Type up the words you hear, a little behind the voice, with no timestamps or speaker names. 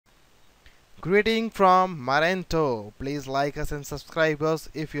Greeting from Marento. Please like us and subscribe us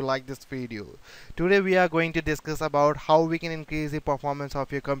if you like this video. Today we are going to discuss about how we can increase the performance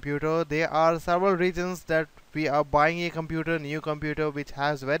of your computer. There are several reasons that we are buying a new computer which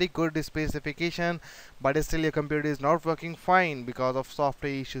has very good specification, but still your computer is not working fine because of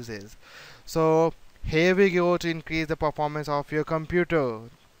software issues. So here we go to increase the performance of your computer.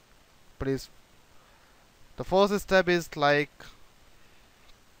 Please, the first step is like,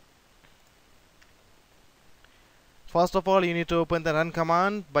 first of all, you need to open the run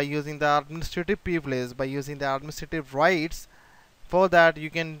command by using the administrative privilege, by using the administrative rights. For that, you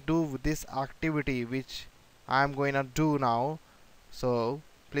can do this activity which I am going to do now. So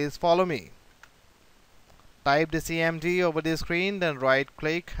please follow me. Type the CMD over the screen, then right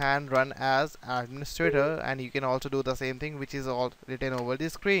click and run as administrator, and you can also do the same thing which is all written over the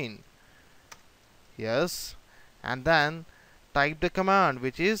screen. Yes, and then type the command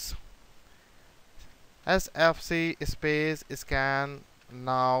which is sfc space scan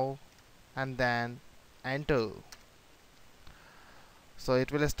now and then enter. So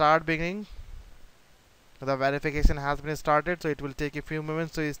it will start beginning. The verification has been started, so it will take a few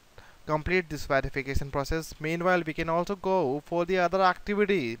moments to complete this verification process. Meanwhile, we can also go for the other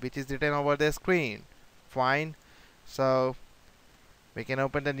activity which is written over the screen. Fine. So we can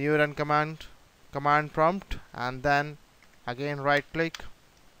open the new run command prompt, and then again right click,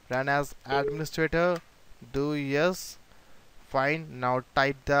 run as administrator, do yes. Fine. Now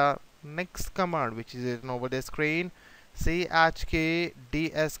type the next command which is written over the screen, chkdsk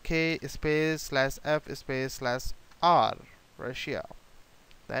space /f space /r Russia,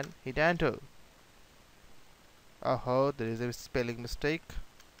 then hit enter. Oh, there is a spelling mistake,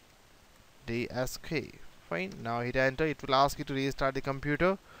 dsk. Fine. Now hit enter. It will ask you to restart the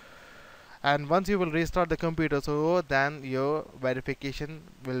computer, and once you will restart the computer, so then your verification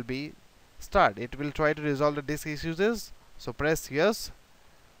will be start. It will try to resolve the disk issues, so press yes.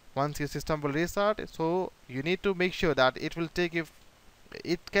 Once your system will restart, so you need to make sure that it will take, if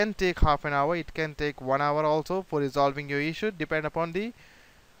it can take half an hour, it can take 1 hour also for resolving your issue, depend upon the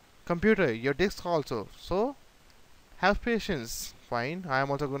computer, your disk also. So have patience. Fine. I am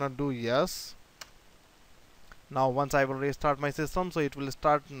also gonna do yes. Now once I will restart my system, so it will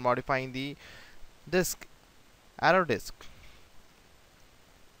start modifying the disk, arrow disk.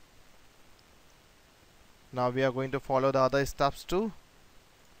 Now we are going to follow the other steps too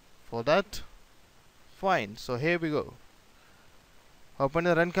for that. Fine. So here we go. Open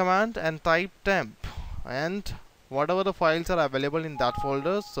the run command and type temp, and whatever the files are available in that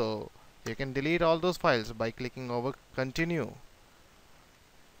folder, so you can delete all those files by clicking over continue.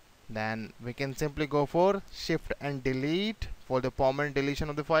 Then we can simply go for shift and delete for the permanent deletion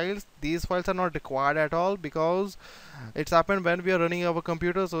of the files. These files are not required at all because it's happened when we are running our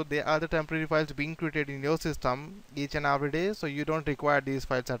computer, so they are the temporary files being created in your system each and every day, so you don't require these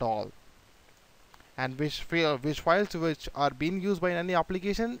files at all. And which files which are being used by any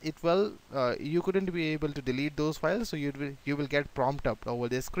application, it will you couldn't be able to delete those files, so you will get prompt up over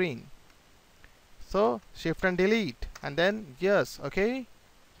the screen. So shift and delete, and then yes, okay,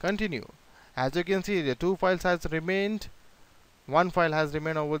 continue. As you can see, the 2 files has remained, 1 file has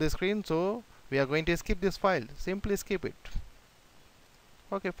remained over the screen, so we are going to skip this file. Simply skip it.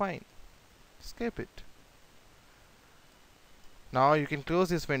 Okay, fine, skip it. Now you can close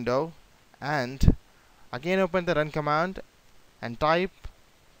this window and again open the run command and type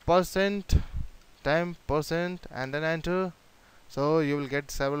 %temp% and then enter. So you will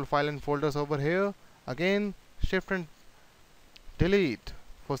get several files and folders over here. Again shift and delete.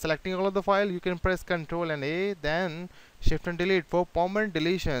 For selecting all of the file, you can press Ctrl and A, then shift and delete. For permanent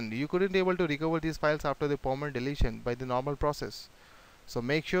deletion, you couldn't able to recover these files after the permanent deletion by the normal process, so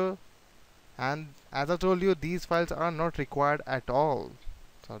make sure. And as I told you, these files are not required at all,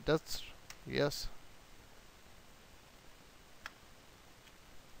 so that's yes.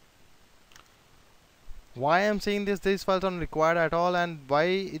 Why I am saying this, these files are not required at all, and why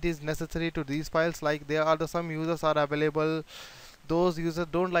it is necessary to these files, like there are some users are available, those users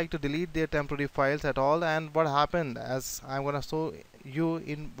don't like to delete their temporary files at all. And what happened, as I'm gonna show you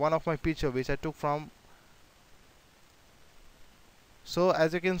in one of my picture which I took from. So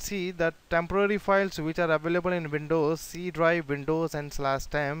as you can see, that temporary files which are available in Windows, C drive, Windows and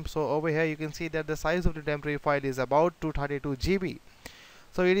 /temp. So over here you can see that the size of the temporary file is about 232 GB.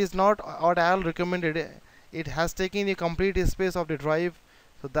 So it is not at all recommended. It has taken the complete space of the drive,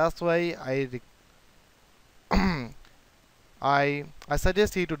 so that's why I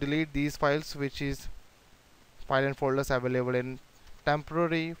suggest you to delete these files which is file and folders available in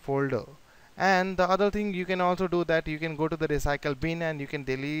temporary folder. And the other thing you can also do, that you can go to the recycle bin and you can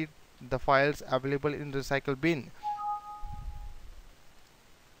delete the files available in recycle bin.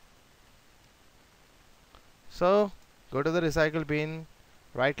 So go to the recycle bin,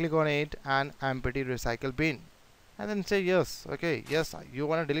 right click on it and empty recycle bin, and then say yes. Okay, yes, you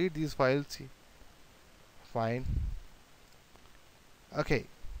want to delete these files. Fine. Okay,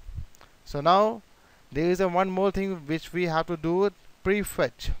 so now there is a one more thing which we have to do: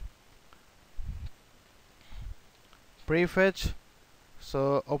 prefetch.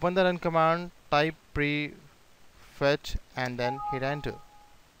 So open the run command, type prefetch and then hit enter.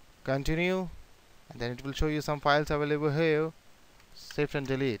 Continue, and then it will show you some files available here. Shift and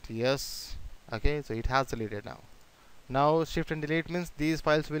delete. Yes. Okay, so it has deleted now. Now shift and delete means these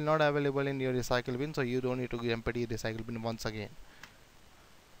files will not available in your recycle bin, so you don't need to empty recycle bin once again.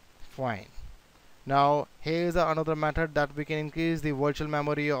 Fine. Now here is another method that we can increase the virtual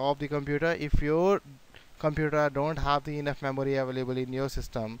memory of the computer. If your computer don't have the enough memory available in your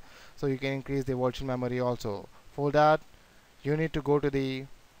system, so you can increase the virtual memory also. For that you need to go to the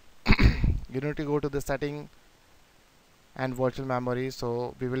setting and virtual memory.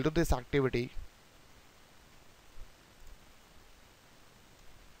 So we will do this activity.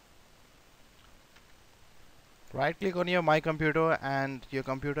 Right click on your my computer and your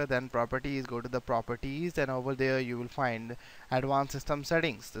computer, then properties, go to the properties, and over there you will find advanced system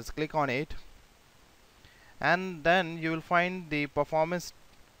settings. Just click on it, and then you will find the performance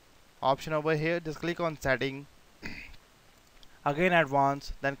option over here. Just click on setting, again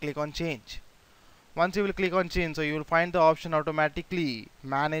advanced, then click on change. Once you will click on change, so you will find the option automatically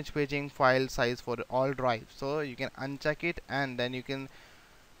manage paging file size for all drives. So you can uncheck it, and then you can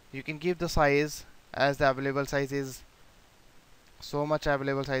give the size as the available size is so much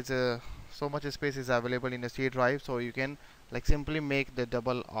so much space is available in the C drive. So you can like simply make the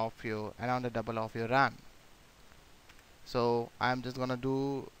double of your RAM. So I'm gonna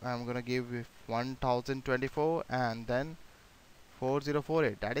give 1024 and then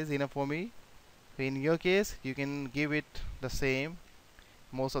 4048. That is enough for me. In your case you can give it the same.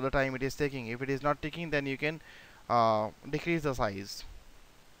 Most of the time it is taking. If it is not taking, then you can decrease the size.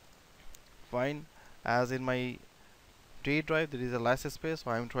 Fine. As in my D drive there is a less space,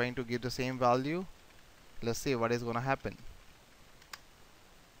 so I'm trying to give the same value. Let's see what is gonna happen.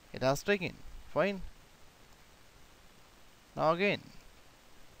 It has taken. Fine. Now again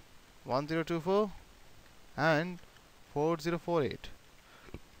 1024 and 4048.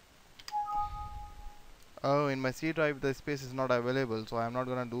 Oh, in my C drive the space is not available, so I'm not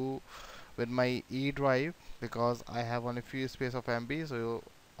gonna do with my E drive because I have only few space of MB, so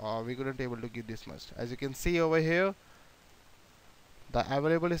we couldn't able to give this much. As you can see over here, the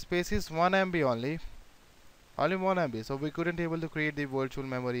available space is 1 MB only 1 MB, so we couldn't able to create the virtual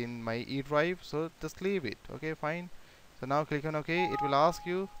memory in my E drive, so just leave it. Okay, fine. So now click on OK. It will ask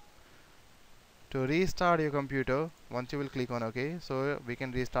you to restart your computer. Once you will click on OK, so we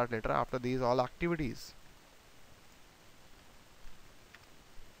can restart later after these all activities.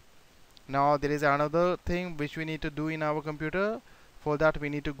 Now there is another thing which we need to do in our computer. For that we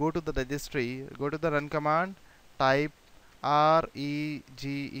need to go to the registry, go to the run command, type regeit,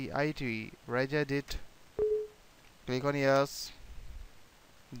 regedit, click on yes,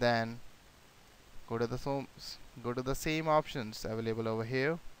 then go to the same options available over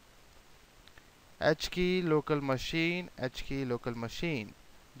here, hkey local machine,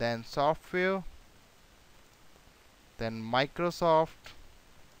 then software, then Microsoft,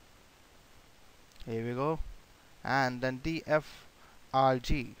 here we go, and then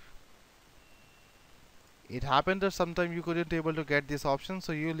Dfrg. It happened that sometimes you couldn't able to get this option,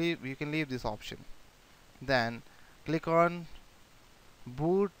 so you can leave this option. Then click on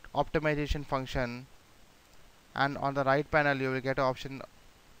boot optimization function, and on the right panel you will get an option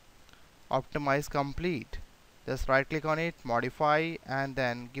OptimizeComplete. Just right click on it, modify, and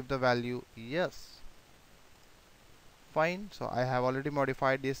then give the value yes. Fine. So I have already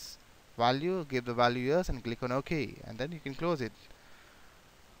modified this value. Give the value yes and click on OK, and then you can close it.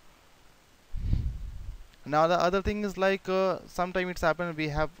 Now the other thing is like sometimes it's happened we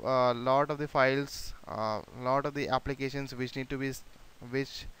have a lot of the files, lot of the applications which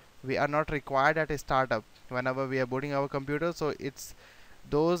we are not required at a startup whenever we are booting our computer. So it's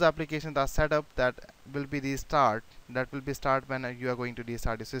those applications are set up that will be start when you are going to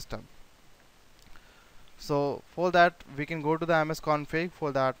restart the system. So for that we can go to the msconfig.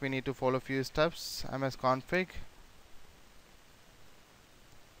 For that we need to follow few steps. msconfig,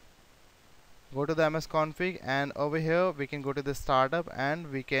 go to the msconfig, and over here we can go to the startup,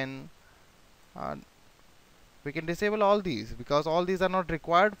 and we can disable all these because all these are not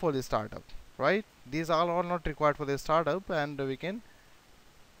required for the startup, right? These are all not required for the startup, and we can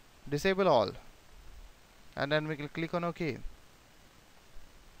disable all, and then we can click on OK.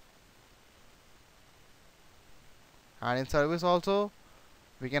 And in service also,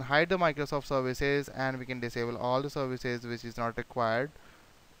 we can hide the Microsoft services and we can disable all the services which is not required.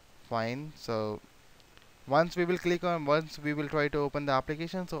 Fine. So once we will try to open the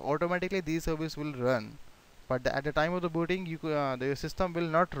application, so automatically these services will run, but at the time of the booting, the system will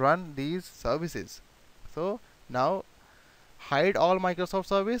not run these services. So now hide all Microsoft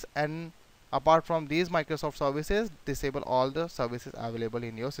service, and apart from these Microsoft services, disable all the services available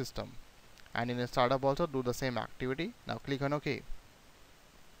in your system. And in a startup also do the same activity. Now click on OK.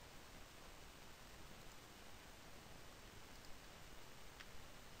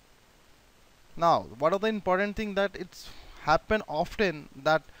 Now what are the important thing that it's happen often,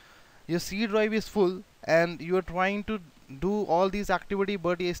 that your C drive is full and you are trying to do all these activity,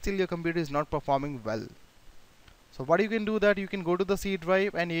 but still your computer is not performing well. So what you can do, that you can go to the C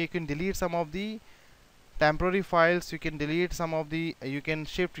drive and you can delete some of the temporary files, you can delete some of the, you can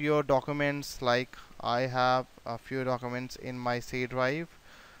shift your documents. Like I have a few documents in my C drive,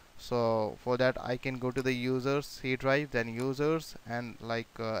 so for that I can go to the users C drive, then users, and like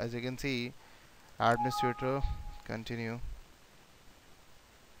as you can see, administrator, continue.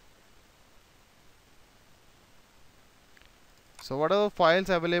 So what are the files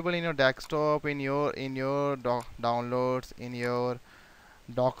available in your desktop, in your downloads, in your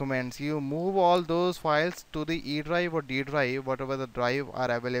documents? You move all those files to the E drive or D drive, whatever the drive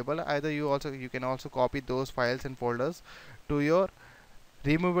are available. Either you can also copy those files and folders to your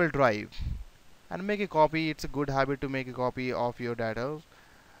removable drive and make a copy. It's a good habit to make a copy of your data,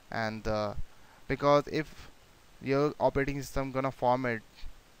 and because if your operating system gonna format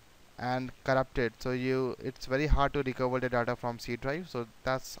and corrupted, so it's very hard to recover the data from C drive. So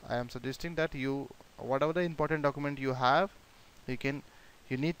that's, I am suggesting that you, whatever the important document you have,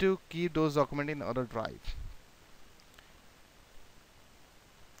 you need to keep those documents in other drive,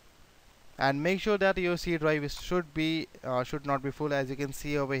 and make sure that your C drive should not be full. As you can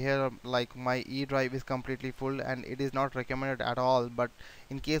see over here, like my E drive is completely full and it is not recommended at all. But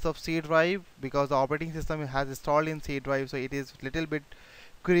in case of C drive, because the operating system has installed in C drive, so it is little bit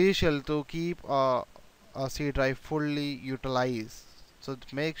crucial to keep a C drive fully utilized. So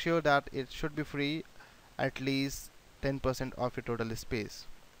make sure that it should be free at least 10% of your total space.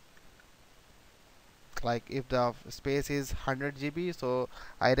 Like if the space is 100 GB, so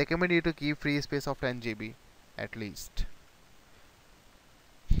I recommend you to keep free space of 10 GB at least.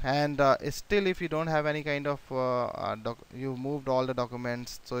 And still, if you don't have any kind of you moved all the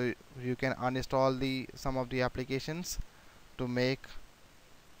documents, so you can uninstall some of the applications to make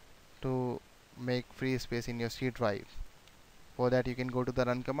free space in your C drive. For that, you can go to the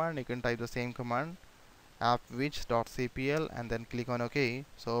run command, you can type the same command, appwich.cpl, and then click on OK.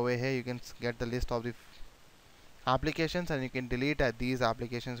 So over here you can get the list of the applications, and you can delete these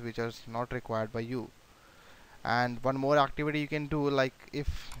applications which are not required by you. And one more activity you can do, like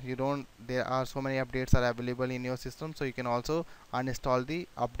if you don't, there are so many updates are available in your system, so you can also uninstall the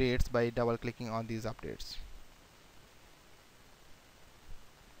updates by double clicking on these updates.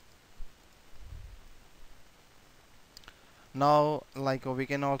 Now, like we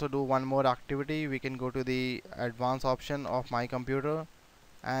can also do one more activity. We can go to the advanced option of my computer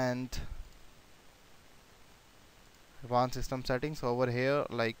and advanced system settings. Over here,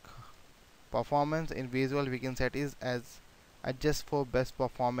 like performance in visual, we can set is as adjust for best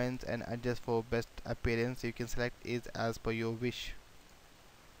performance and adjust for best appearance. You can select is as per your wish.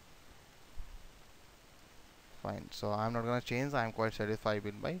 Fine, so I'm not gonna change, I'm quite satisfied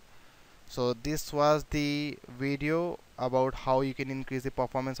with my. So this was the video about how you can increase the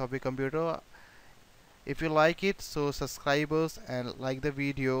performance of your computer. If you like it, so subscribe us and like the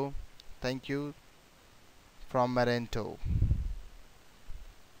video. Thank you from Marento.